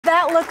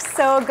looks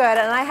so good,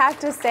 and I have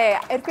to say,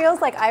 it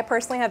feels like I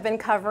personally have been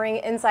covering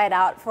Inside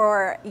Out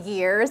for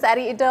years at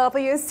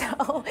EW,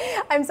 so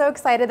I'm so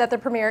excited that the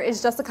premiere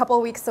is just a couple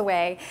of weeks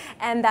away.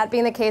 And that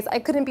being the case, I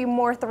couldn't be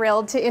more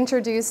thrilled to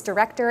introduce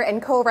director and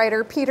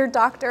co-writer Peter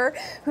Docter,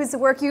 whose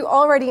work you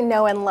already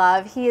know and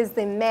love. He is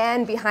the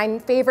man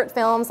behind favorite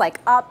films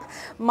like Up,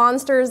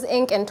 Monsters,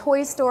 Inc., and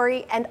Toy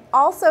Story, and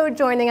also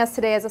joining us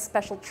today as a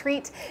special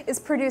treat is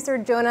producer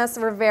Jonas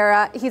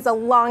Rivera. He's a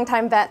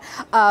longtime vet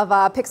of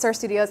Pixar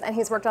Studios, and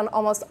he's worked on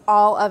almost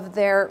all of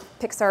their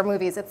Pixar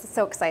movies. It's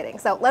so exciting.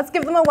 So let's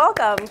give them a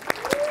welcome.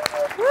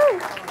 Woo.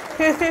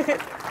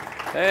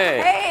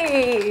 Hey.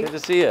 Hey. Good to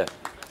see you.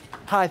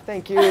 Hi,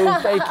 thank you,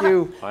 thank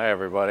you. Hi,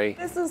 everybody.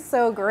 This is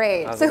so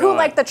great. How's so it who going?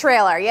 liked the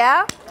trailer,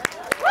 yeah?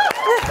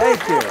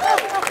 Thank you.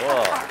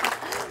 Whoa.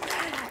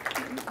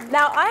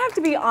 Now, I have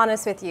to be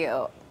honest with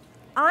you.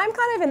 I'm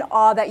kind of in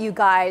awe that you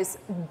guys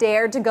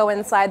dared to go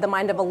inside the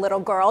mind of a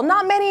little girl.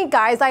 Not many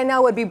guys I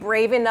know would be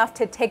brave enough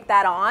to take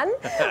that on.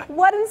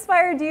 What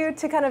inspired you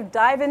to kind of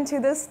dive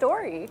into this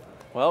story?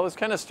 Well, it was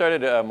kind of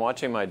started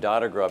watching my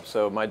daughter grow up.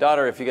 So my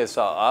daughter, if you guys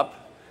saw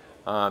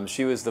Up,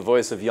 she was the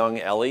voice of young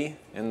Ellie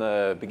in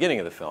the beginning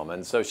of the film.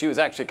 And so she was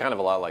actually kind of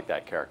a lot like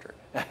that character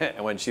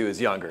when she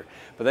was younger.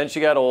 But then she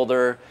got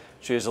older.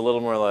 She was a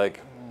little more like,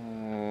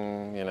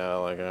 you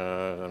know, like,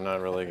 I'm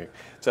not really.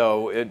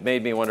 So it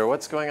made me wonder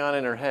what's going on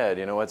in her head,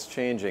 you know, what's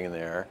changing in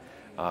there.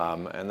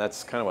 And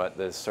that's kind of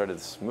what started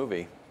this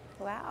movie.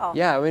 Wow.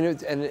 Yeah, I mean,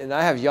 and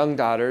I have young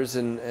daughters,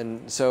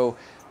 and so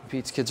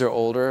Pete's kids are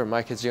older, and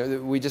my kids, you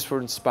know, we just were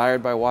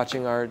inspired by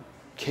watching our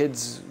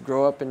kids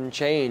grow up and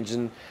change,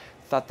 and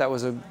thought that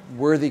was a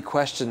worthy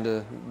question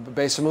to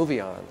base a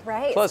movie on.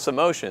 Right. Plus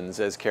emotions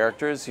as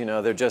characters, you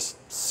know, they're just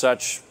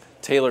such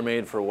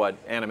tailor-made for what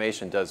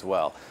animation does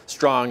well.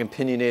 Strong,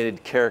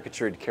 opinionated,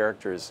 caricatured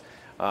characters,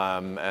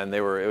 and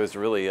it was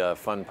really a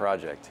fun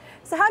project.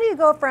 So how do you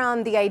go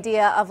from the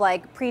idea of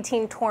like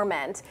preteen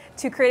torment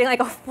to creating like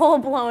a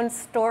full-blown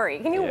story?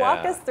 Can you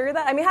walk us through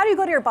that? I mean, how do you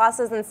go to your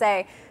bosses and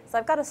say, so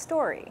I've got a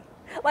story?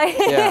 Like,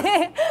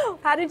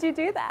 how did you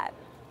do that?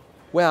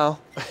 Well,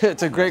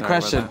 it's a great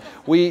question.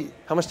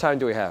 How much time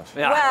do we have?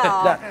 Yeah.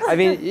 Well, I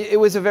mean, it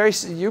was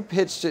you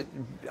pitched it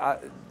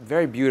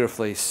very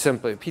beautifully,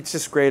 simply. Pete's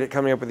just great at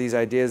coming up with these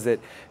ideas that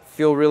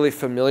feel really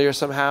familiar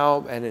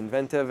somehow and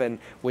inventive. And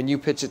when you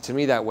pitch it to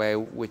me that way,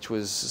 which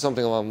was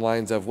something along the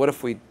lines of, what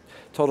if we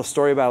told a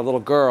story about a little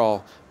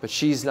girl, but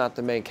she's not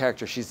the main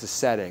character, she's the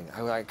setting.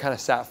 I kind of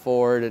sat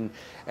forward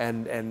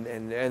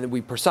and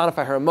we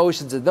personify her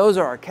emotions, and those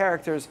are our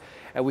characters.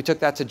 And we took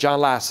that to John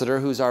Lasseter,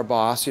 who's our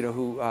boss, you know,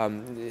 who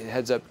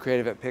heads up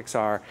creative at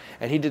Pixar,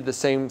 and he did the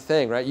same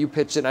thing, right? You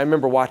pitched it, and I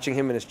remember watching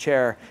him in his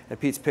chair, and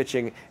Pete's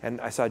pitching, and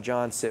I saw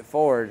John sit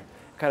forward,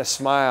 kind of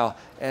smile,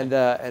 and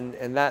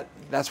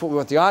that's what we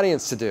want the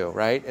audience to do,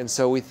 right? And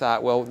so we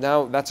thought, well,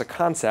 now that's a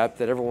concept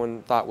that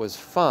everyone thought was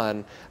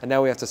fun, and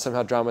now we have to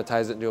somehow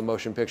dramatize it into a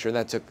motion picture, and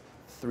that took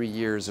 3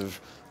 years of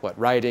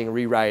writing,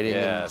 rewriting,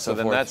 yeah, and so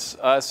then forth. that's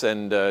us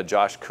and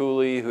Josh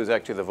Cooley, who's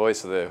actually the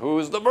voice of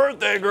Who's the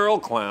Birthday Girl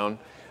clown.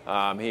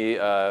 He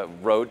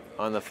wrote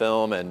on the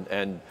film,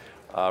 and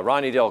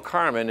Ronnie Del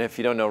Carmen, if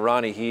you don't know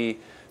Ronnie, he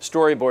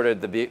storyboarded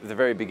the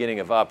very beginning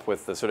of Up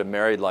with the sort of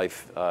married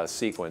life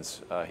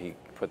sequence. He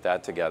put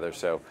that together.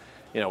 So,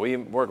 you know, we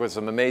work with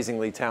some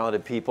amazingly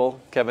talented people.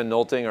 Kevin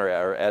Nolting,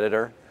 our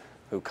editor,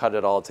 who cut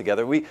it all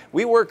together. We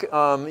work,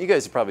 you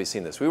guys have probably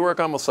seen this, we work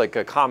almost like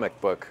a comic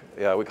book,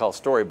 we call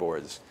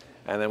storyboards.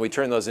 And then we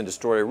turn those into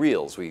story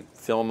reels. We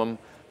film them,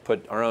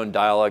 put our own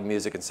dialogue,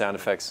 music, and sound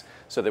effects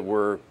so that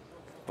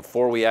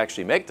before we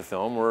actually make the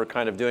film, we're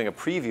kind of doing a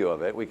preview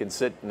of it. We can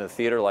sit in a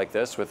theater like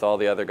this with all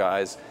the other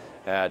guys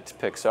at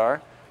Pixar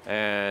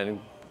and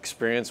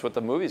experience what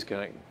the movie's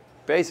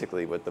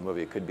basically what the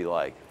movie could be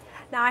like.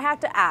 now I have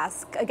to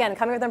ask, again,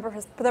 coming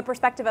from the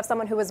perspective of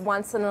someone who was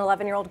once an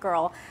 11-year-old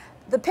girl,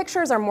 the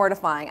pictures are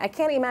mortifying. I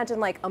can't imagine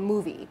like a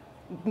movie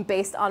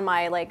based on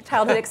my like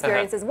childhood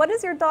experiences. What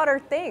does your daughter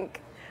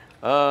think?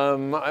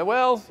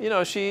 Well, you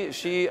know,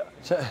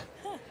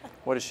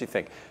 what does she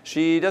think?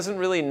 She doesn't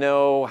really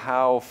know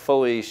how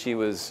fully she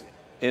was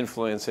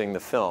influencing the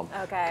film.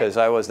 Okay. Because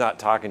I was not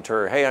talking to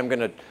her, hey, I'm going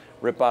to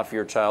rip off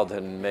your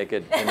childhood and make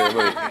it into a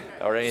movie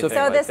or anything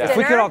like this that. If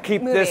we could all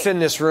keep movie. this in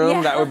this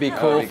room, that would be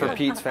cool be for good.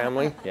 Pete's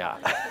family. Yeah.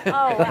 Oh,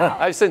 wow.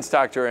 I've since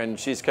talked to her, and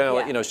she's kind of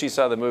like, you know, she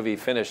saw the movie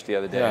finished the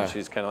other day, and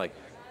she's kind of like,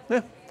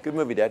 good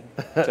movie, Dad.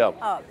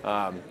 So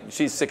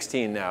she's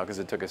 16 now because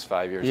it took us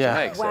 5 years to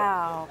make. So.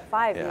 Wow,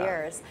 5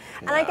 years.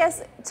 And I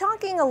guess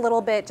talking a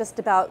little bit just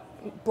about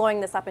blowing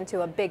this up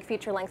into a big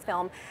feature-length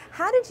film,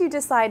 how did you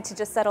decide to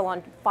just settle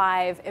on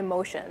 5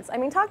 emotions? I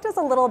mean, talk to us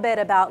a little bit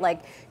about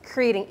like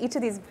creating each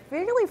of these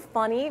really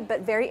funny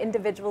but very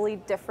individually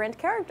different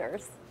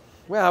characters.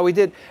 Well, we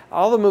did,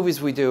 all the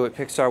movies we do at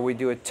Pixar, we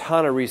do a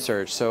ton of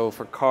research. So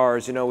for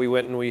Cars, you know, we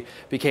went and we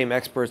became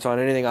experts on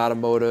anything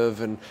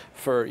automotive, and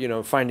for, you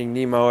know, Finding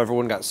Nemo,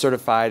 everyone got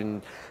certified.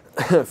 And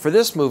for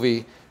this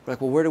movie, we're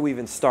like, well, where do we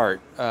even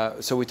start?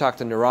 So we talked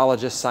to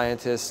neurologists,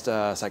 scientists,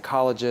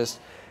 psychologists,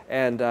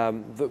 And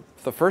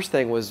the first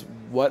thing was,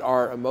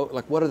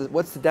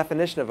 what's the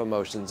definition of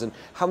emotions, and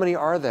how many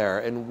are there,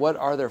 and what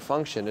are their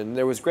function? And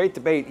there was great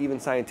debate, even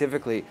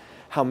scientifically,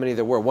 how many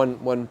there were.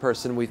 One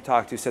person we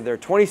talked to said there are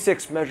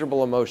 26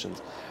 measurable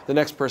emotions. The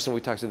next person we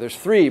talked to, there's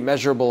 3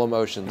 measurable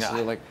emotions. And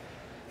they're like,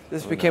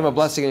 this became a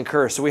blessing and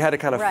curse. So we had to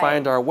kind of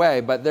find our way.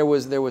 But there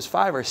was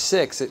 5 or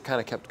 6 that kind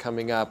of kept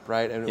coming up,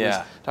 right? And it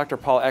was Dr.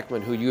 Paul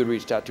Ekman, who you had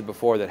reached out to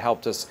before, that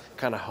helped us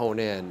kind of hone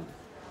in.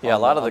 Yeah, a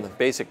lot of the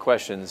basic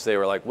questions, they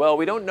were like, well,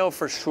 we don't know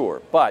for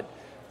sure, but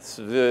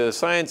the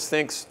science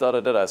thinks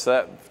da-da-da-da. So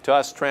that, to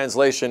us,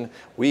 translation,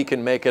 we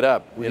can make it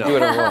up, We do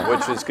it alone.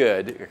 which is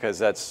good, because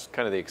that's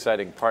kind of the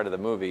exciting part of the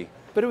movie.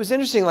 But it was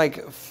interesting,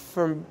 like,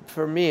 for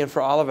me and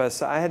for all of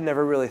us, I had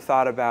never really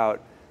thought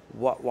about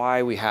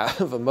why we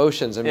have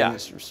emotions. I mean,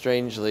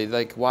 strangely,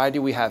 like, why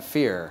do we have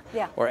fear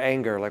or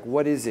anger? Like,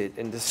 what is it?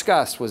 And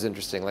disgust was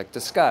interesting. Like,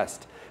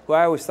 disgust, who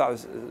I always thought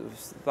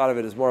of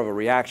it as more of a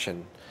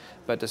reaction.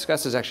 But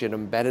disgust is actually an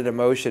embedded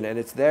emotion, and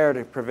it's there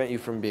to prevent you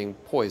from being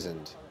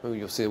poisoned.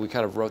 You'll see we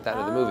kind of wrote that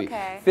in the movie.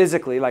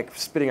 Physically, like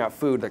spitting out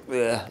food, like,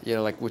 ugh, you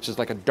know, like, which is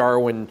like a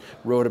Darwin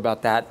wrote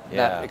about that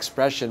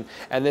expression.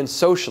 And then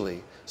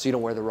socially, so you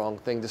don't wear the wrong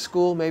thing to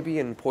school maybe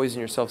and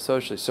poison yourself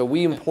socially. So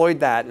we employed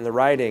that in the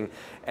writing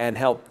and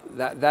helped,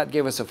 that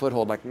gave us a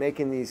foothold, like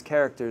making these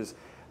characters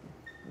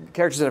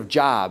that have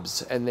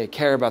jobs, and they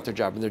care about their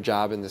job, and their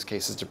job in this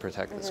case is to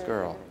protect this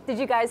girl. Did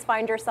you guys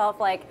find yourself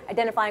like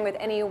identifying with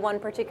any one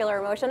particular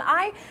emotion?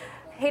 I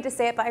hate to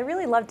say it, but I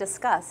really love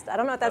disgust. I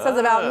don't know what that says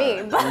about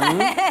me, but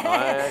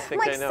I think I'm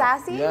like I know.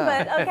 sassy,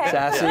 but okay.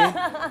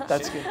 Sassy,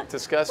 that's good.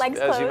 Disgust, Likes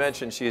as you clothes.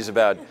 mentioned, she's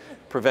about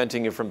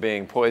preventing you from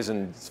being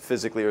poisoned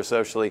physically or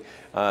socially.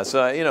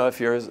 So, you know, if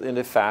you're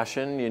into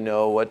fashion, you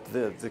know what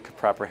the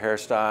proper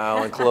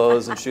hairstyle and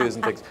clothes and shoes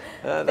and things.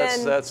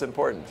 That's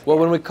important. Well,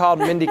 when we called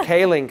Mindy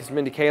Kaling, because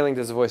Mindy Kaling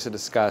does the voice of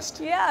Disgust,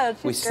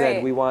 she's we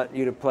said, we want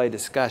you to play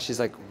Disgust. She's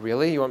like,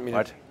 really? You want me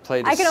to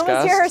play Disgust? I can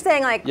almost hear her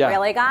saying, like,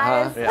 really,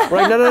 guys?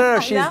 Right, no.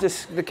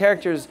 She's the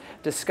character's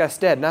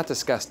disgusted, not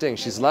disgusting.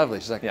 She's lovely.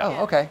 She's like,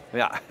 oh, okay.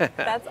 Yeah.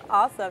 That's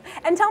awesome.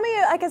 And tell me,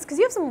 I guess, because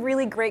you have some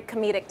really great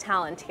comedic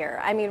talent here.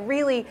 I mean,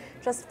 really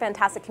just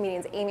fantastic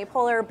comedians. Amy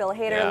Poehler, Bill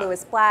Hader,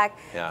 Louis Black.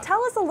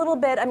 Tell us a little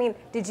bit, I mean,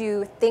 did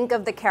you think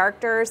of the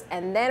characters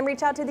and then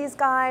reach out to these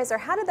guys? Or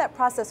how did that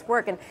process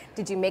work? And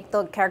did you make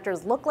the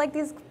characters look like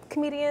these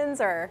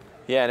comedians? Or?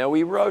 Yeah, no,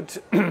 we wrote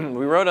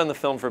on the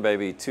film for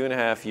Baby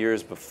 2.5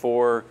 years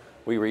before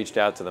we reached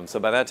out to them. So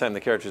by that time,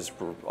 the characters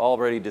were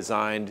already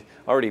designed,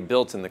 already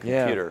built in the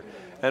computer.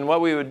 And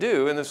what we would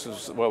do, and this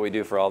is what we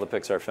do for all the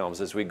Pixar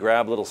films, is we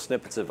grab little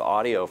snippets of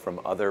audio from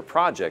other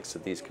projects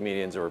that these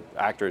comedians or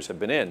actors have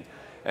been in,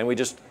 and we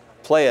just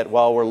play it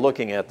while we're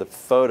looking at the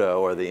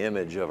photo or the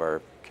image of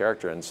our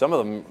character. And some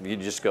of them, you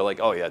just go like,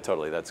 oh yeah,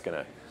 totally, it's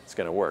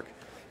gonna work.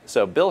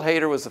 So Bill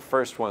Hader was the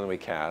first one we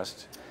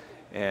cast,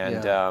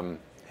 and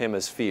him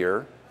as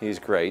Fear, he's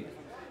great.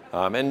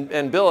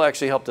 And Bill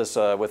actually helped us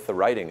with the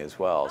writing as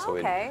well. So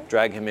we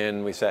dragged him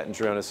in. We sat in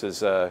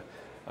Jonas's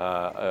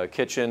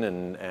kitchen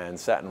and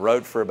sat and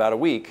wrote for about a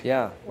week.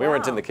 Yeah. We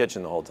weren't in the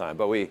kitchen the whole time,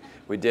 but we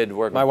did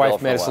work. My with Bill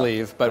wife made us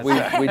leave, but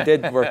we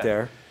did work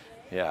there.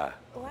 Yeah.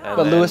 Wow.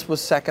 But Louis was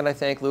second, I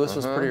think. Louis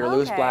was prettier.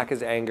 Louis Black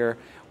is Anger,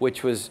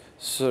 which was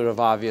sort of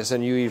obvious,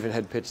 and you even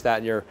had pitched that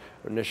in your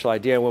initial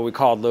idea. And when we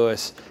called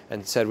Louis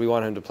and said we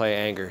want him to play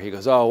Anger, he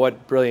goes, "Oh,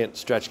 what brilliant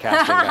stretch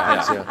casting,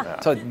 guys!" You know,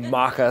 to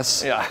mock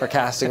us for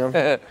casting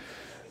him.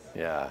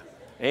 Yeah.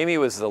 Amy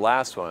was the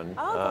last one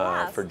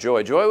for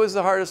Joy. Joy was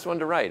the hardest one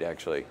to write,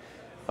 actually.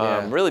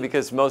 Really,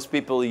 because most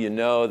people you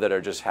know that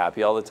are just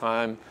happy all the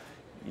time,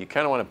 you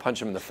kind of want to punch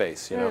them in the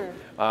face. You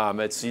know,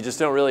 you just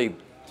don't really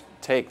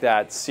take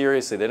that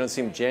seriously. They don't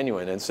seem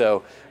genuine, and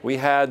so we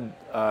had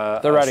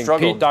they're writing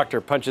Pete Docter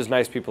punches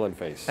nice people in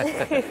face.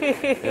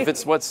 If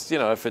it's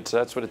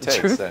that's what it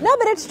takes. Then. No,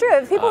 but it's true.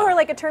 If people who are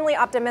like eternally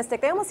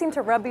optimistic, they almost seem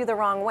to rub you the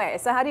wrong way.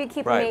 So how do you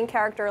keep a main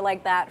character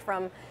like that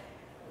from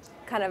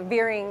kind of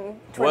veering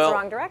towards the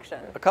wrong direction?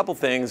 A couple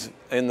things.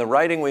 In the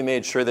writing, we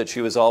made sure that she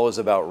was always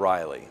about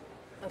Riley.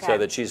 So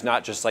that she's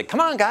not just like,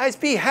 come on guys,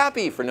 be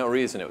happy for no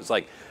reason. It was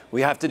like,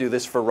 we have to do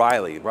this for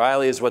Riley.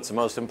 Riley is what's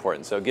most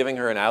important. So giving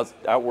her an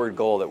outward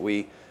goal that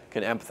we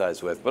can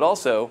empathize with. But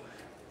also,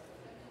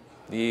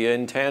 the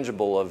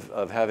intangible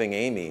of having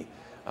Amy.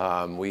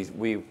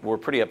 We were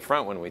pretty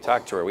upfront when we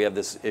talked to her. We have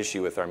this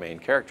issue with our main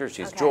character.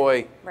 She's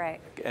Joy.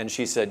 Right. And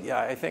she said,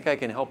 yeah, I think I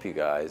can help you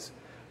guys.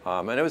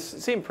 And it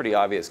seemed pretty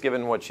obvious,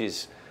 given what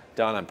she's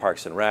done on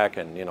Parks and Rec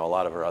and a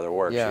lot of her other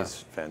work.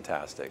 She's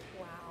fantastic.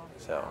 Wow.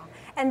 So. Wow.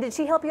 And did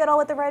she help you at all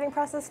with the writing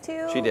process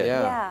too? She did.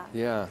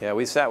 Yeah,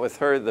 we sat with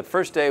her. The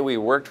first day we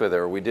worked with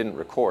her, we didn't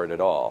record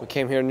at all. We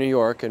came here to New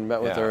York and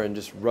met with her and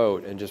just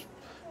wrote and just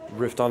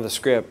riffed on the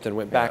script and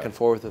went back and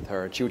forth with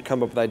her. And she would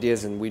come up with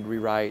ideas and we'd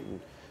rewrite,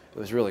 and it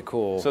was really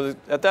cool. So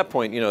at that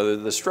point,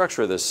 the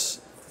structure of this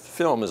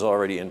film is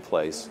already in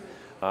place.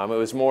 It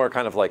was more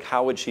kind of like,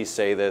 how would she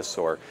say this?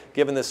 Or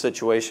given this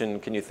situation,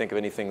 can you think of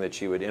anything that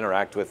she would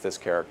interact with this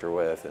character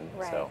with? And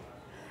so.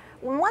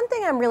 One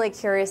thing I'm really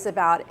curious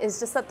about is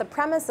just that the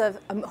premise of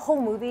a whole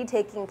movie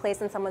taking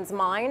place in someone's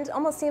mind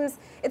almost seems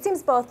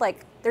both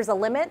like there's a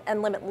limit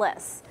and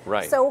limitless.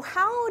 Right. So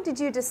how did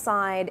you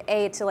decide,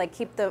 A, to like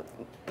keep the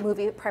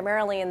movie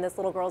primarily in this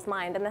little girl's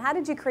mind, and then how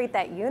did you create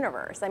that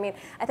universe? I mean,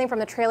 I think from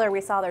the trailer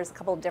we saw there's a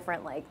couple of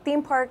different like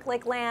theme park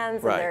like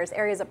lands, and there's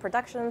areas of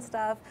production and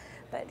stuff.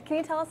 But can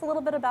you tell us a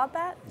little bit about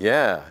that?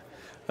 Yeah,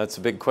 that's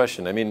a big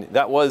question. I mean,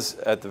 that was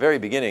at the very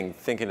beginning,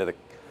 thinking of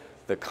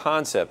the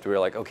concept. We were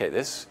like, okay,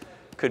 this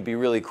could be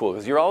really cool,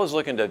 because you're always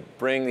looking to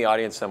bring the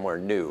audience somewhere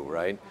new,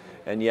 right?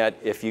 And yet,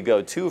 if you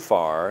go too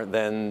far,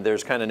 then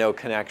there's kind of no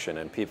connection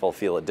and people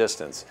feel a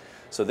distance.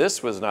 So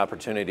this was an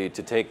opportunity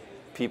to take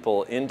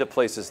people into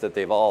places that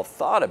they've all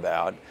thought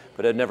about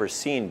but had never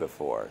seen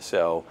before.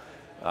 So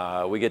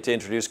we get to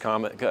introduce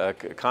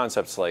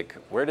concepts like,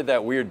 where did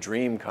that weird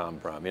dream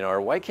come from? You know,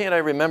 or why can't I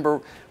remember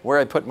where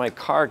I put my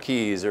car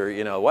keys? Or,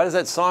 you know, why does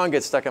that song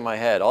get stuck in my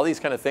head? All these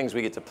kind of things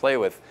we get to play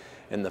with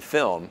in the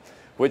film,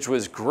 which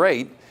was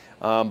great,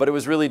 but it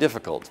was really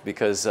difficult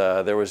because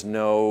there's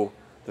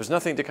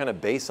nothing to kind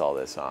of base all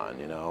this on,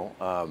 you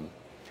know.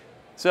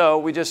 So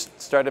we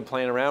just started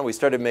playing around. We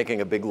started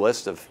making a big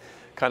list of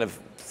kind of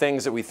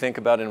things that we think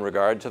about in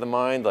regard to the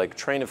mind, like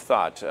train of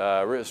thought,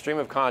 stream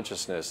of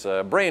consciousness,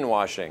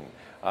 brainwashing,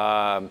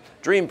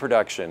 dream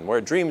production, where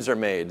dreams are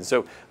made. And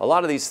so a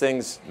lot of these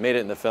things made it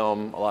in the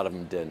film, a lot of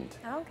them didn't.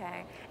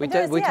 Okay. We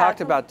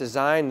talked about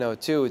design though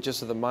too,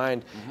 just of the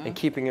mind, and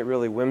keeping it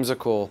really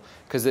whimsical,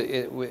 because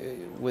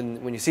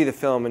when you see the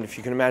film, and if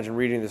you can imagine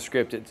reading the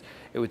script,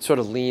 it would sort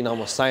of lean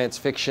almost science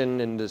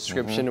fiction in the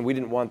description, and we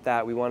didn't want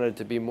that. We wanted it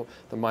to be more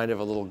the mind of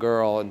a little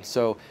girl, and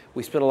so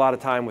we spent a lot of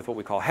time with what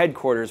we call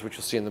headquarters, which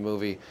you'll see in the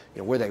movie,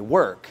 you know, where they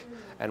work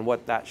and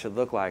what that should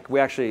look like.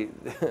 We actually,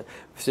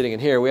 sitting in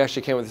here, we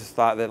actually came with this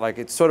thought that like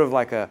it's sort of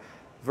like a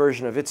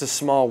version of It's a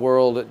Small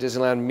World at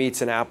Disneyland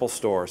meets an Apple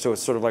store. So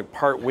it's sort of like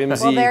part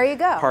whimsy, well, there you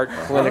go. part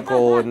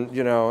clinical, and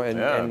you know,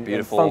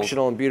 and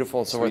functional and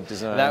beautiful and so forth.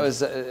 Design. That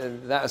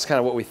was kind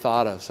of what we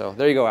thought of. So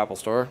there you go, Apple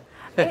Store.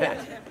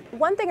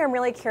 One thing I'm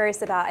really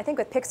curious about, I think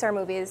with Pixar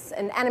movies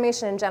and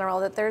animation in general,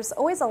 that there's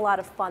always a lot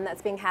of fun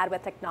that's being had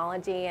with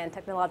technology and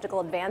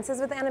technological advances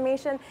with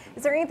animation.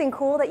 Is there anything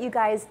cool that you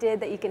guys did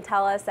that you can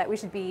tell us that we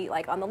should be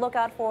like on the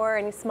lookout for?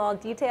 Any small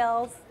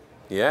details?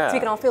 Yeah. So we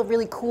can all feel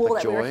really cool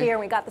like that we were Joy? here and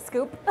we got the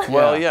scoop?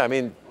 Well, yeah, I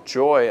mean,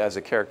 Joy as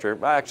a character,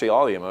 actually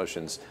all the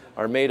emotions,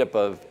 are made up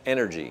of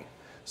energy.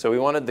 So we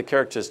wanted the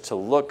characters to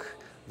look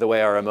the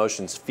way our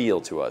emotions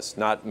feel to us,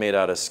 not made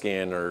out of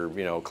skin or,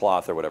 you know,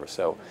 cloth or whatever.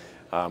 So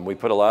we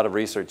put a lot of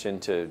research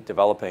into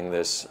developing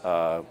this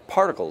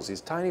particles,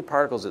 these tiny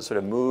particles that sort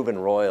of move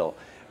and roil.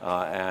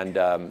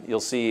 And you'll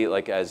see,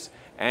 like, as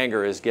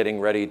anger is getting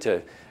ready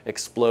to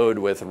explode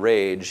with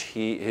rage,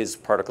 his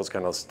particles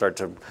kind of start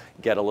to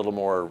get a little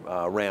more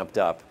ramped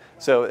up.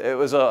 So it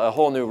was a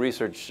whole new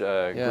research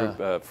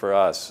group for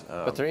us.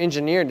 But they're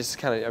engineered, this is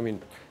kind of, I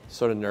mean,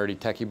 sort of nerdy,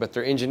 techie, but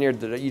they're engineered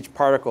that each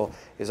particle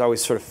is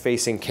always sort of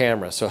facing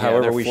camera. So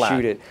however we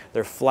shoot it,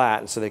 they're flat,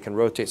 and so they can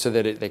rotate so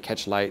that they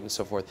catch light and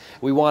so forth.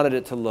 We wanted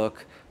it to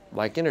look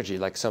like energy,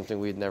 like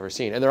something we'd never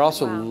seen. And they're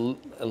also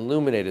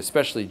illuminated,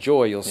 especially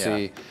Joy, you'll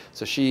see.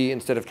 So she,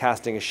 instead of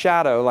casting a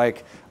shadow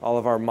like all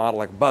of our model,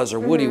 like Buzz or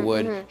Woody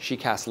would, she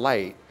casts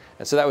light.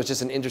 And so that was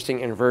just an interesting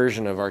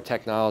inversion of our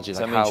technology. Does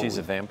that mean she's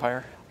a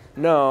vampire?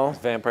 No.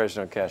 Vampires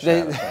don't cast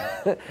shadows.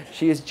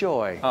 She is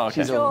Joy. Oh,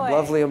 okay. She's a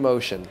lovely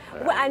emotion.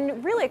 Well,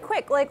 and really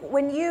quick, like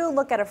when you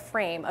look at a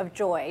frame of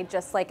Joy,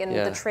 just like in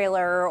the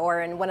trailer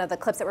or in one of the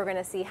clips that we're going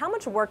to see, how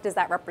much work does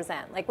that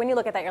represent? Like when you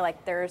look at that, you're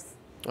like, there's,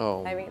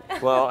 I mean.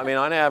 Well, I mean,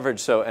 on average,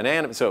 so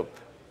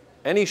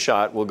any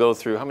shot will go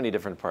through how many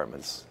different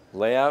departments?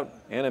 Layout,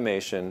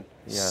 animation,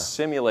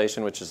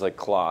 simulation, which is like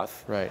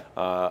cloth,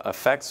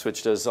 effects,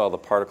 which does all the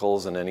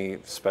particles and any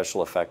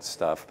special effects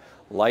stuff,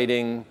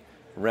 lighting,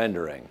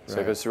 rendering. So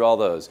it goes through all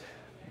those.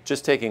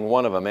 Just taking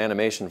one of them,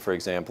 animation, for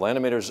example,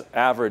 animators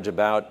average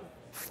about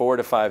 4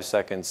 to 5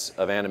 seconds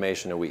of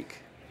animation a week.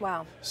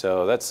 Wow.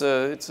 So that's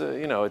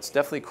you know, it's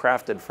definitely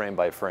crafted frame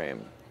by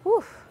frame.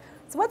 Whew.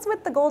 So what's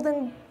with the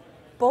golden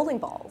bowling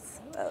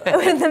balls?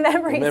 The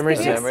memories.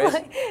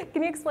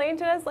 Can you explain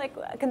to us,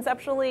 like,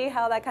 conceptually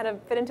how that kind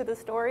of fit into the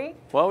story?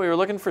 Well, we were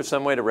looking for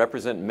some way to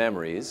represent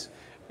memories.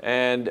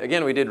 And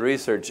again, we did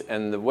research,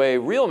 and the way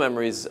real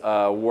memories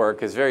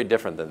work is very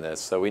different than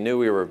this. So we knew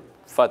we were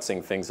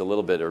futzing things a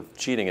little bit or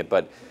cheating it,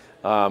 but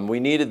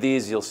we needed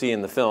these, you'll see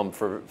in the film,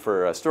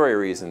 for story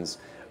reasons,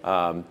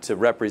 to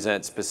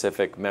represent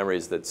specific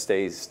memories that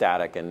stay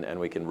static and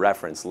we can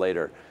reference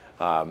later.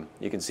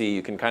 You can see,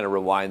 you can kind of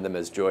rewind them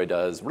as Joy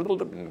does,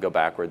 and go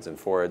backwards and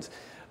forwards.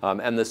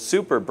 And the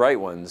super bright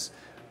ones,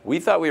 we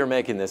thought we were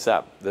making this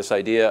up, this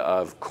idea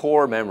of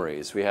core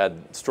memories. We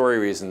had story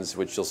reasons,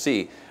 which you'll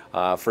see,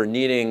 for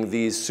needing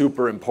these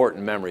super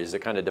important memories that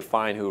kind of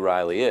define who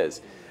Riley is.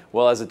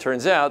 Well, as it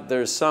turns out,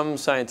 there's some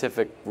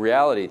scientific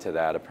reality to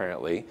that,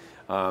 apparently,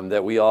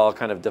 that we all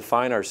kind of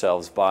define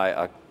ourselves by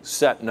a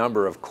set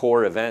number of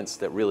core events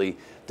that really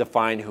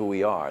define who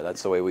we are.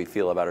 That's the way we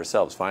feel about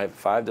ourselves,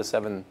 five to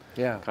seven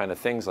kind of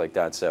things like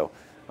that. So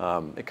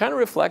it kind of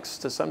reflects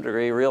to some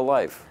degree real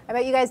life. I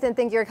bet you guys didn't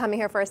think you were coming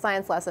here for a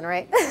science lesson,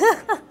 right?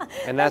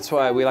 And that's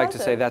why we like to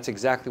say that's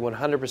exactly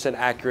 100%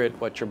 accurate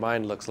what your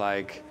mind looks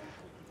like.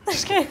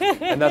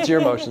 And that's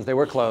your emotions. They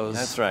were closed.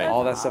 That's right.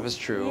 All that stuff is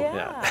true.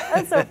 Yeah.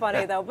 That's so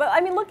funny, though. But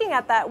I mean, looking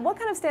at that, what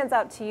kind of stands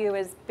out to you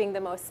as being the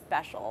most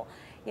special?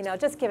 You know,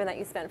 just given that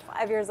you spent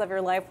 5 years of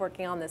your life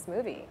working on this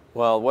movie.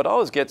 Well, what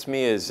always gets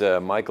me is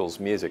Michael's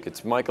music.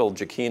 It's Michael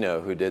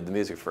Giacchino who did the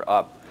music for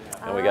Up,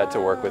 and we got to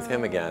work with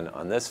him again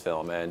on this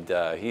film,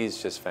 and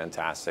he's just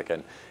fantastic.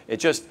 And it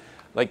just,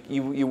 like,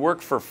 you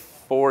work for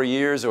 4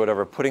 years or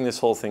whatever putting this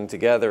whole thing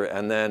together,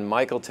 and then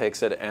Michael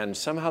takes it, and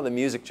somehow the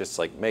music just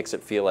like makes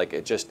it feel like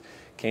it just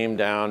came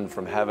down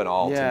from heaven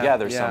all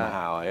together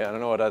somehow. I don't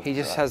know what he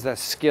just has that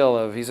skill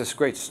of, he's a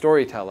great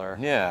storyteller.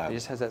 Yeah. He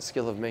just has that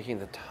skill of making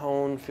the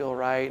tone feel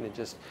right, and it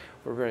just,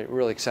 we're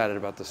really excited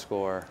about the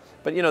score.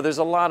 But you know, there's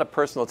a lot of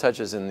personal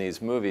touches in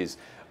these movies.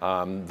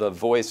 The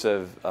voice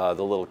of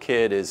the little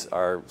kid is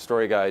our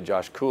story guy,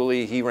 Josh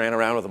Cooley. He ran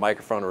around with a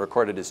microphone and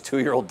recorded his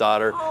 2-year-old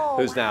daughter,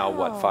 who's now,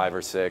 what, 5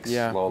 or 6,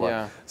 Lola.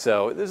 Yeah.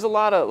 So there's a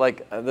lot of,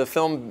 like, the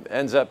film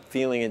ends up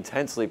feeling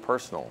intensely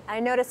personal. I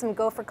noticed some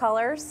gopher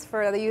colors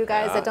for you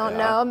guys that don't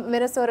know.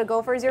 Minnesota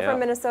Gophers, you're from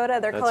Minnesota.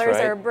 Their colors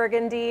are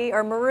burgundy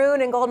or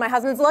maroon and gold. My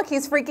husband's, look,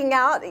 he's freaking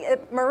out.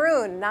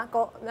 Maroon, not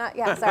gold,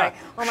 sorry.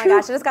 Oh my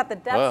gosh, I just got the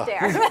death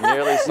stare.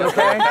 Nearly slipped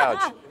on the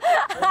couch.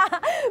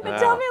 But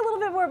tell me a little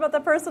bit more about the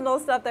personal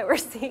stuff that we're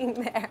seeing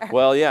there.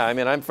 Well, yeah, I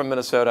mean, I'm from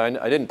Minnesota.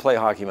 I didn't play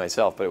hockey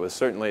myself, but it was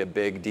certainly a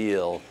big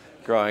deal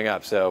growing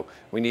up. So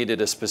we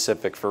needed a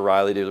specific for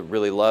Riley to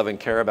really love and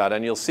care about.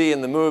 And you'll see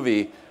in the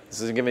movie,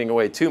 this isn't giving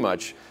away too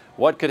much,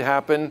 what could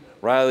happen?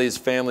 Riley's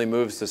family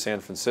moves to San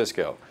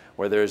Francisco,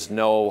 where there's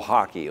no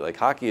hockey. Like,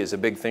 hockey is a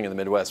big thing in the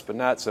Midwest, but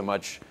not so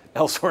much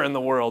elsewhere in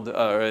the world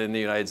or in the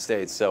United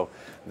States. So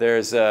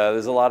there's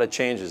a lot of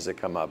changes that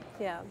come up.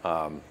 Yeah.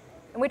 And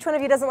which one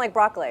of you doesn't like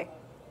broccoli?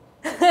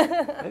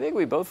 I think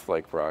we both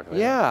like broccoli.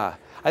 Yeah.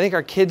 I think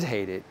our kids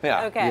hate it.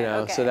 Yeah. Okay. You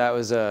know, so that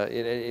was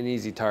an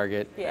easy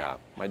target. Yeah.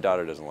 My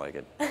daughter doesn't like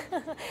it.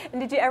 And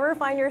did you ever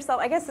find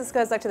yourself, I guess this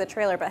goes back to the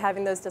trailer, but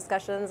having those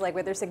discussions like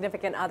with your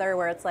significant other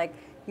where it's like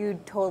you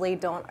totally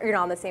you're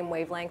not on the same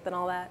wavelength and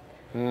all that?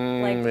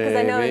 Like, because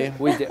I know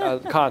we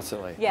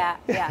constantly. Yeah,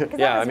 because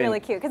that was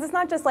really cute. Because it's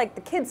not just like the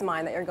kid's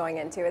mind that you're going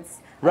into; it's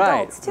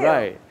adults too.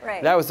 Right.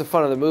 That was the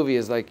fun of the movie.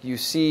 Is like you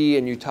see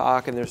and you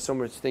talk, and there's so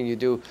much thing you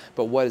do,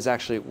 but what is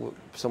actually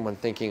someone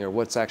thinking, or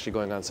what's actually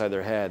going on inside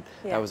their head?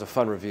 Yeah. That was a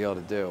fun reveal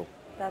to do.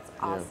 That's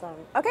awesome.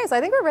 Okay, so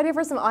I think we're ready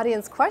for some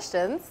audience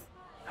questions.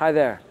 Hi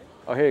there.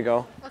 Oh, here you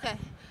go. Okay.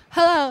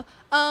 Hello.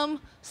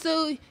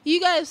 So you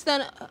guys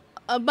done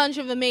a bunch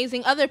of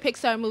amazing other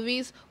Pixar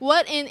movies.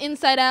 What in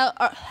Inside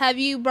Out have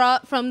you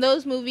brought from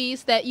those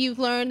movies that you've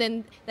learned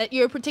and that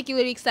you're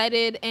particularly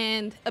excited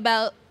and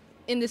about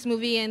in this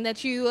movie, and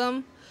that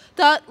you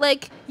thought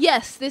like,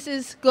 yes, this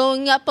is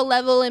going up a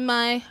level in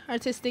my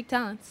artistic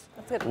talents?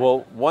 That's good.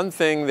 Well, one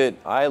thing that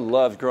I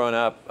loved growing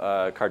up,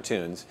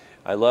 cartoons.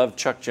 I loved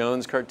Chuck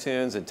Jones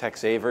cartoons and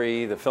Tex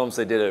Avery, the films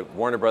they did at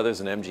Warner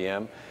Brothers and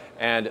MGM.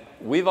 And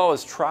we've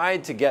always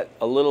tried to get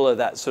a little of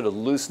that sort of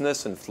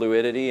looseness and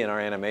fluidity in our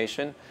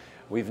animation.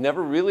 We've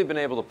never really been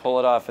able to pull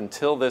it off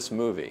until this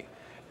movie.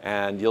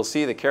 And you'll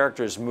see the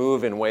characters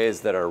move in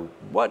ways that are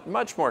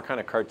much more kind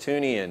of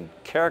cartoony and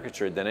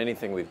caricatured than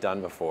anything we've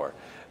done before.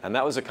 And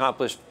that was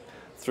accomplished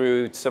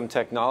through some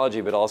technology,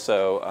 but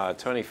also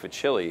Tony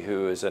Fucilli,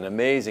 who is an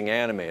amazing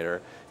animator.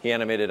 He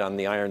animated on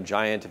The Iron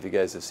Giant, if you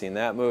guys have seen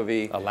that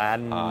movie.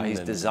 Aladdin. He's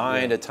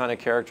designed a ton of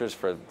characters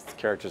for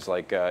characters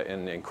like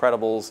in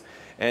Incredibles.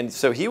 And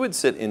so he would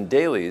sit in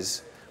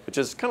dailies, which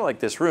is kind of like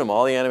this room.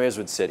 All the animators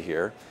would sit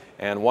here,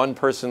 and one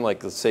person,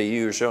 like let's say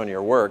you showing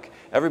your work,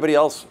 everybody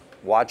else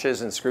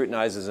watches and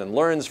scrutinizes and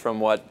learns from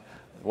what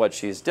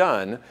she's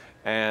done,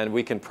 and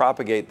we can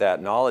propagate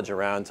that knowledge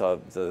around to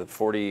the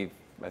 40,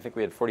 I think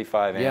we had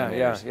 45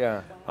 animators.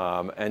 Yeah.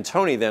 And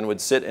Tony then would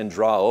sit and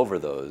draw over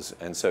those.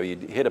 And so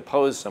you'd hit a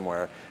pose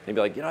somewhere, and you'd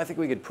be like, you know, I think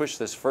we could push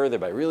this further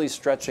by really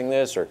stretching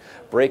this or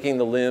breaking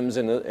the limbs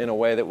in a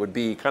way that would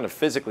be kind of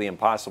physically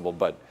impossible,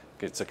 but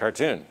it's a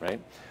cartoon, right?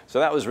 So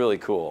that was really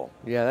cool.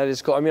 Yeah, that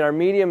is cool. I mean, our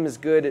medium is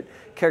good at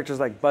characters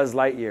like Buzz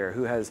Lightyear,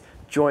 who has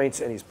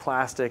joints and he's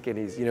plastic and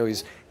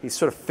he's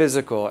sort of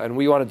physical, and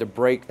we wanted to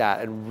break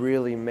that and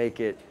really make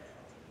it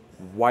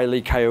Wile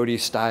E. Coyote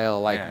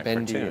style, like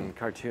bendy and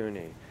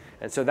cartoony.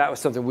 And so that was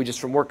something we just,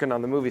 from working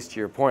on the movies, to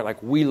your point,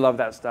 like we love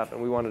that stuff,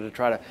 and we wanted to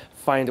try to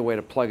find a way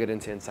to plug it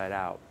into Inside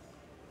Out.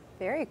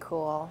 Very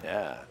cool.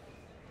 Yeah.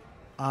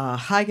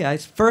 Hi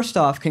guys. First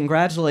off,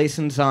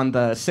 congratulations on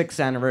the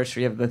 6th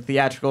anniversary of the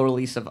theatrical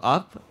release of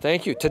Up.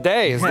 Thank you.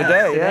 Today is the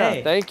day. Today.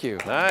 Yeah. Thank you.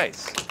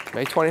 Nice.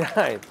 May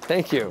 29th.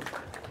 Thank you.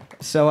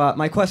 So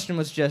my question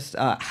was just,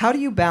 how do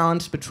you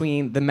balance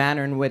between the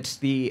manner in which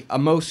the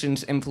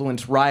emotions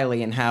influence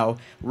Riley and how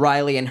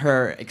Riley and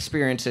her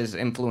experiences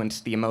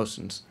influence the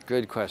emotions?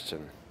 Good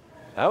question.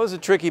 That was a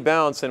tricky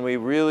balance, and we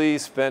really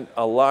spent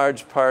a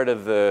large part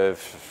of the,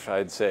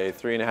 I'd say,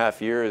 3.5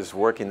 years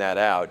working that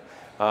out.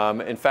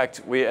 In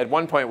fact, at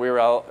one point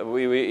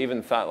we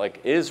even thought, like,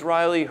 is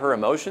Riley her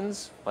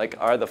emotions? Like,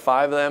 are the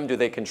 5 of them, do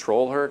they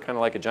control her kind of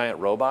like a giant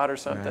robot or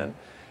something? Right.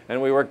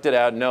 And we worked it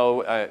out.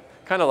 No,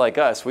 kind of like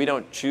us, we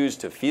don't choose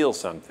to feel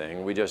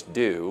something, we just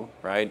do,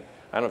 right?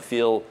 I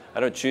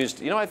don't choose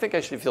to, I think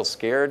I should feel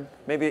scared.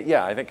 Maybe,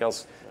 yeah, I think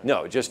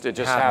no, it just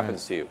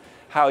happens to you.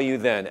 How you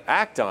then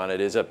act on it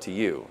is up to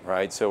you,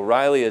 right? So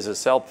Riley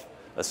is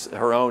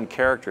her own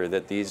character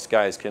that these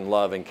guys can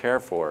love and care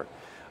for.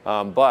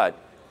 But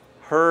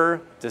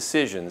her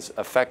decisions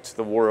affect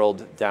the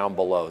world down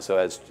below. So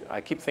as I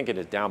keep thinking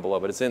it's down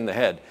below, but it's in the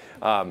head.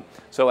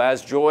 So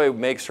as Joy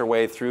makes her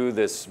way through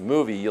this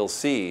movie, you'll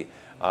see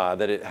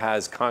that it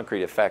has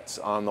concrete effects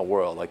on the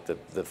world, like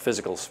the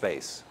physical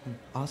space.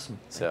 Awesome.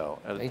 So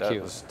Thank that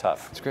you. was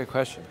tough. That's a great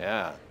question.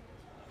 Yeah.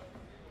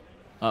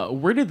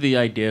 Where did the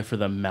idea for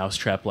the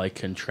mousetrap-like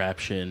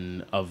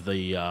contraption of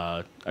the,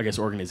 I guess,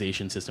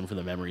 organization system for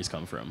the memories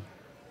come from?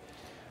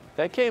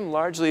 That came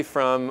largely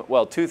from,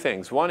 well, 2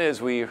 things. One is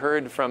we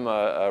heard from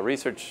a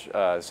research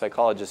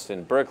psychologist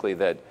in Berkeley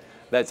that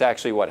that's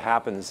actually what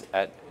happens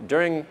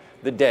during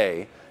the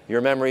day. Your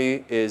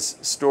memory is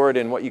stored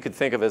in what you could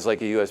think of as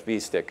like a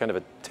USB stick, kind of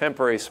a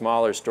temporary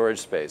smaller storage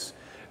space.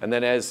 And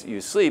then as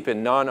you sleep,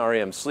 in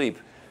non-REM sleep,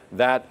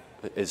 that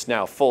is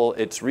now full.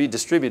 It's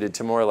redistributed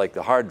to more like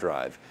the hard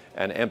drive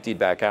and emptied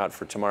back out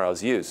for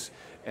tomorrow's use.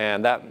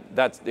 And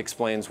that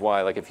explains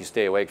why, like, if you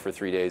stay awake for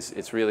 3 days,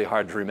 it's really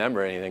hard to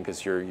remember anything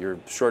because your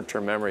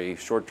short-term memory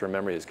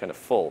is kind of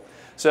full.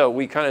 So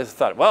we kind of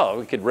thought, well,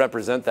 we could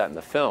represent that in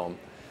the film.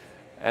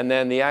 And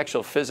then the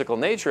actual physical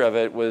nature of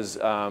it was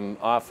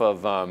off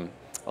of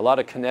a lot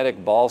of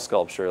kinetic ball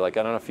sculpture. Like,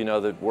 I don't know if you know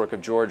the work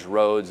of George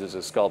Rhodes as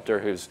a sculptor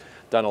who's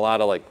done a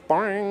lot of, like,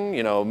 boing,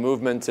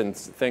 movements and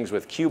things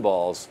with cue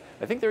balls.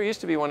 I think there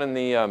used to be one in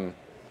the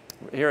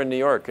here in New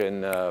York.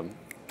 And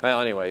well,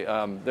 anyway,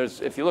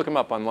 if you look them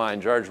up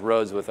online, George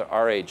Rhodes with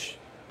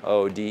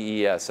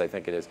RHODES, I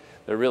think it is.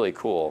 They're really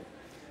cool.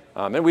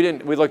 And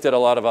we looked at a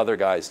lot of other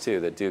guys too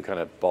that do kind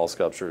of ball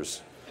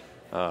sculptures.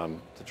 To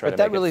try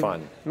to make it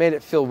fun. Made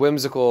it feel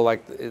whimsical,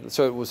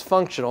 so it was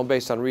functional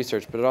based on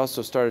research, but it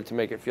also started to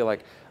make it feel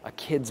like a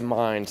kid's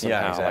mind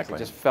somehow. Yeah, exactly.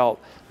 Like it just felt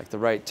like the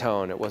right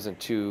tone. It wasn't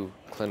too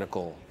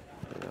clinical,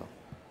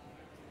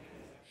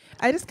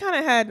 I just kind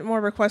of had more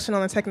of a question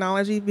on the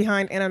technology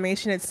behind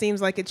animation. It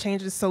seems like it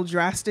changes so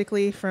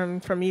drastically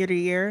from year to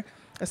year,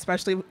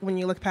 especially when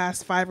you look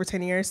past 5 or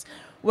 10 years.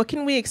 What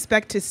can we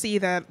expect to see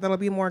that'll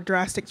be more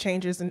drastic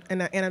changes in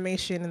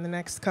animation in the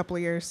next couple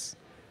of years?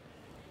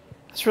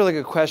 That's a really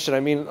good question. I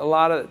mean,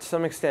 to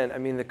some extent, I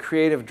mean, the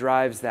creative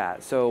drives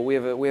that. So we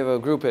have a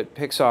group at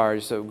Pixar,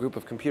 just a group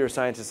of computer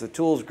scientists, the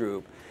tools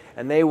group,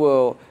 and they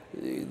will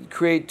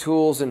create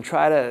tools and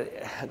try to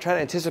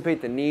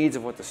anticipate the needs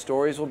of what the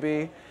stories will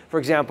be. For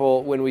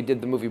example, when we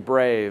did the movie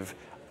Brave,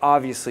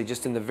 obviously,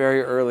 just in the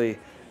very early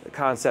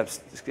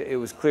concepts, it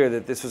was clear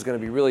that this was going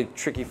to be really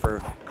tricky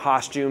for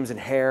costumes and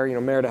hair.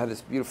 Merida had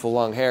this beautiful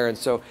long hair, and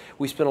so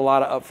we spent a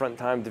lot of upfront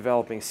time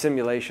developing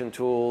simulation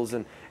tools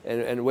and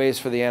ways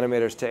for the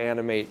animators to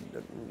animate,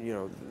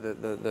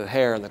 the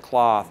hair and the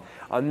cloth.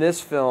 On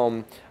this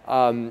film,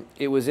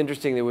 it was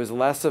interesting. There was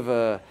less of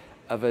a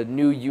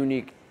new,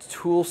 unique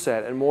tool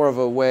set and more of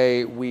a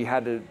way we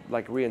had to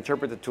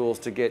reinterpret the tools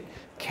to get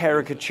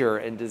caricature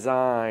and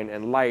design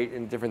and light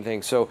and different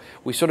things. So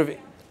we sort of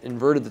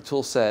inverted the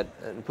tool set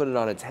and put it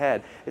on its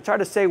head. It's hard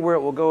to say where it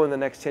will go in the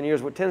next 10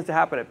 years. What tends to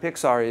happen at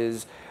Pixar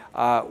is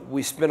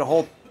we spend a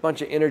whole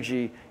bunch of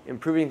energy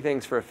improving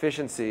things for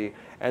efficiency,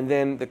 and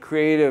then the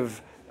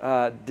creative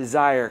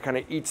desire kind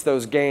of eats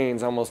those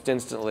gains almost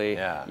instantly.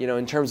 Yeah.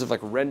 In terms of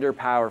render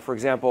power. For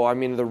example, I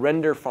mean, the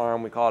render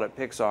farm, we call it at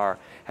Pixar,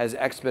 has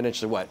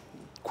exponentially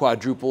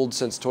quadrupled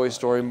since Toy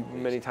Story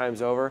many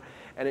times over,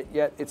 and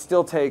yet it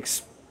still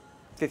takes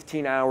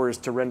 15 hours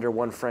to render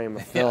one frame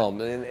of film.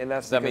 Yeah. And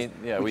that's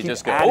we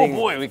just go, oh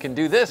boy, we can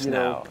do this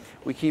now.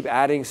 We keep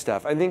adding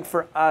stuff. I think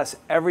for us,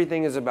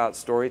 everything is about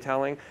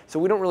storytelling. So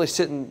we don't really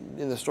sit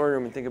in the story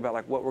room and think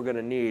about what we're going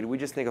to need. We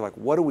just think of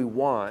what do we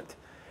want,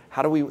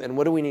 and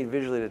what do we need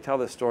visually to tell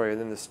this story? And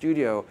then the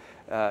studio,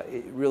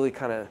 it really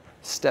kind of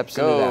steps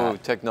into that. Go,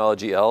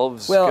 technology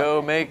elves, well,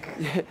 go make.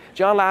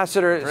 John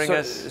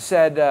Lasseter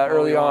said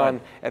early on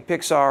at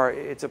Pixar,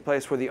 it's a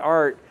place where the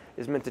art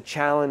is meant to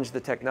challenge the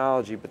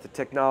technology, but the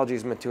technology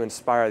is meant to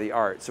inspire the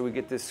art. So we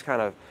get this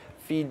kind of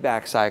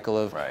feedback cycle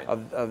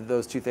of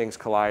those two things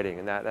colliding,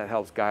 and that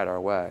helps guide our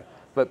way.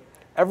 But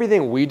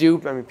everything we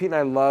do, I mean, Pete and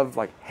I love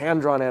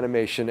hand-drawn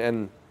animation,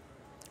 and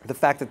the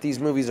fact that these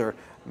movies are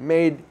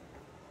made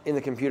in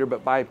the computer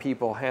but by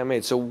people,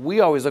 handmade. So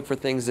we always look for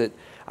things that,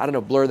 I don't know,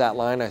 blur that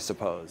line, I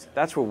suppose.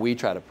 That's where we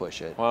try to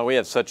push it. Well, we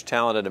have such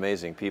talented,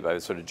 amazing people. I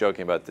was sort of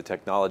joking about the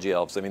technology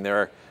elves. I mean,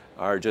 there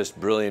are just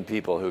brilliant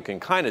people who can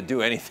kind of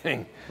do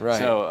anything. Right.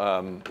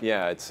 So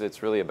yeah,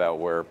 it's really about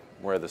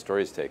where the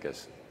stories take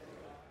us.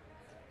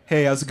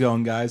 Hey, how's it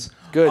going, guys?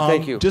 Good,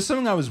 thank you. Just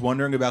something I was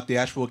wondering about the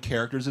actual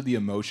characters of the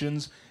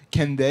emotions.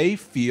 Can they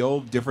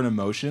feel different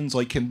emotions?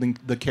 Can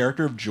the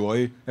character of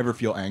Joy ever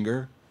feel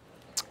anger?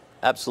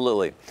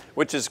 Absolutely.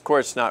 Which is, of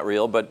course, not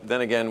real, but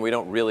then again, we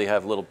don't really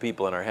have little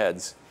people in our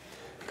heads.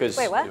 Because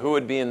who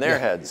would be in their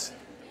heads,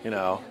 you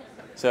know?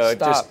 So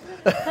Stop.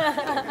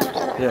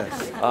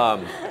 Yes.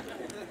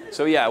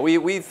 So yeah,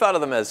 we thought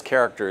of them as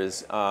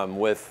characters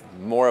with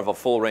more of a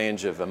full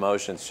range of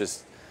emotions,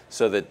 just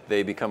so that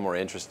they become more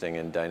interesting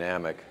and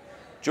dynamic.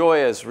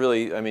 Joy is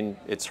really, I mean,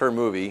 it's her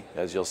movie,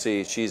 as you'll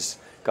see. She's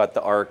got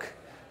the arc,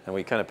 and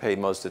we kind of pay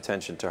most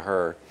attention to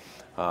her.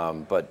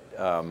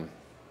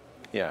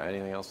 Yeah,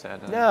 anything else to add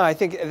to that? No, I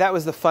think that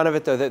was the fun of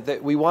it, though,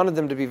 that we wanted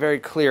them to be very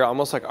clear,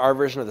 almost like our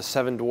version of the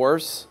Seven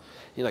Dwarfs.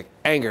 You're like,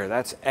 anger,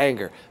 that's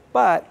anger.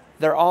 But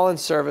they're all in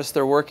service.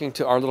 They're working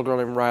to our little girl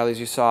named Riley, as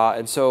you saw,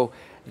 and so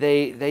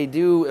they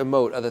do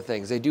emote other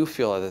things. They do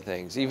feel other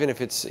things, even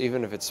if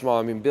it's small.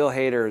 I mean, Bill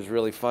Hader is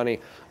really funny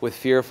with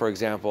fear, for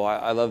example.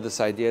 I love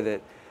this idea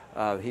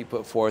that he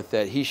put forth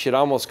that he should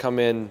almost come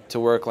in to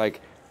work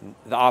like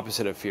the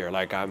opposite of fear,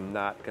 like I'm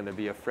not going to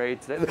be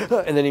afraid today,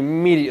 and then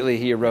immediately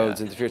he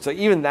erodes into fear. So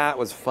even that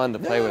was fun to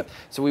play with.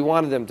 So we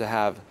wanted them to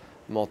have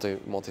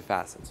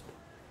multi-facets.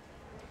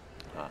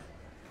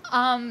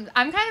 I'm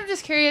kind of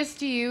just curious,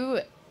 do you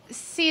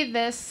see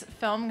this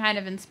film kind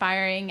of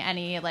inspiring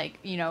any, like,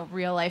 you know,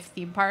 real life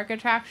theme park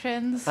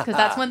attractions? Because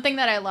that's one thing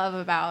that I love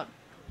about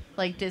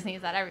like Disney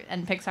is that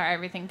and Pixar,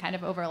 everything kind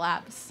of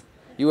overlaps.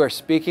 You are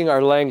speaking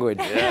our language.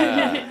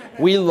 Yeah.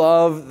 We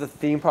love the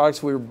theme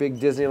parks. We were big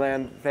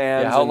Disneyland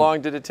fans. Yeah, how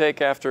long did it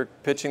take after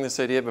pitching this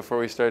idea before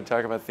we started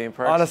talking about theme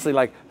parks? Honestly,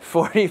 like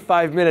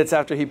 45 minutes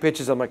after he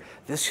pitches, I'm like,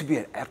 this should be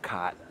at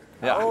Epcot.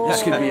 Yeah.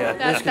 This could be a.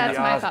 That's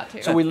my thought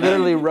too. So we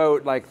literally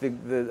wrote like the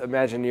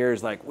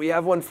Imagineers, like, we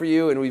have one for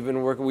you, and we've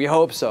been working. We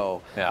hope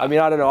so. Yeah. I mean,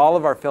 I don't know. All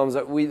of our films,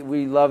 we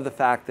love the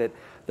fact that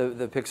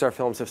the Pixar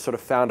films have sort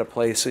of found a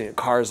place, you know,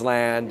 Cars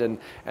Land and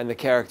the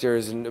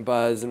characters and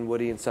Buzz and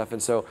Woody and stuff,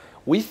 and so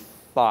we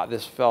thought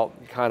this felt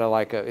kind of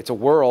like it's a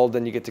world,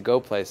 and you get to go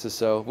places.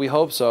 So we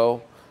hope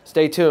so.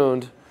 Stay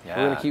tuned. Yeah.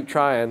 We're gonna keep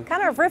trying.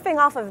 Kind of riffing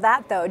off of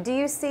that, though, do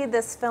you see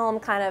this film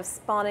kind of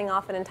spawning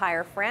off an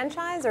entire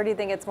franchise, or do you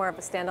think it's more of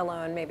a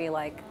standalone, maybe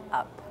like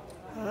Up?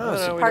 I don't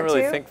know, we Part don't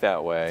really two? think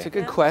that way. It's a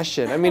good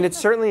question. I mean, it's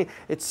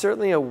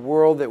certainly a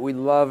world that we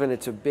love, and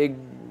it's a big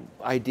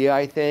idea,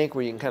 I think,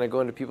 where you can kind of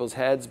go into people's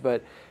heads.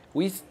 But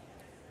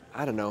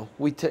I don't know.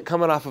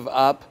 Coming off of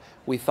Up,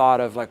 we thought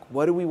of like,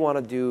 what do we want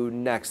to do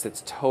next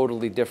that's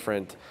totally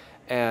different?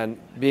 And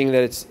being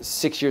that it's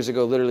 6 years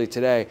ago, literally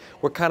today,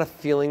 we're kind of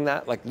feeling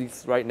that, like, at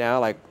least right now,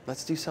 like,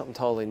 let's do something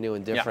totally new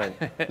and different.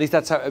 Yeah. At least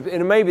that's how, and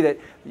it may be that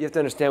you have to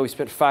understand we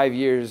spent 5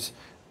 years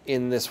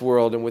in this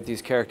world and with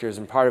these characters,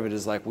 and part of it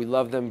is like, we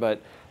love them,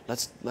 but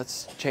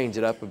let's change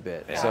it up a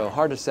bit. Yeah. So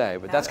hard to say,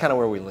 but that's kind of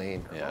where we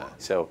lean. Yeah.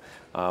 So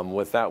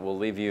with that, we'll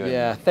leave you.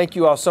 Yeah. Thank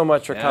you all so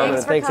much for coming, Thanks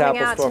and for thanks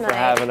coming Apple out Store for tonight.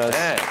 having us.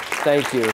 Yeah. Thank you.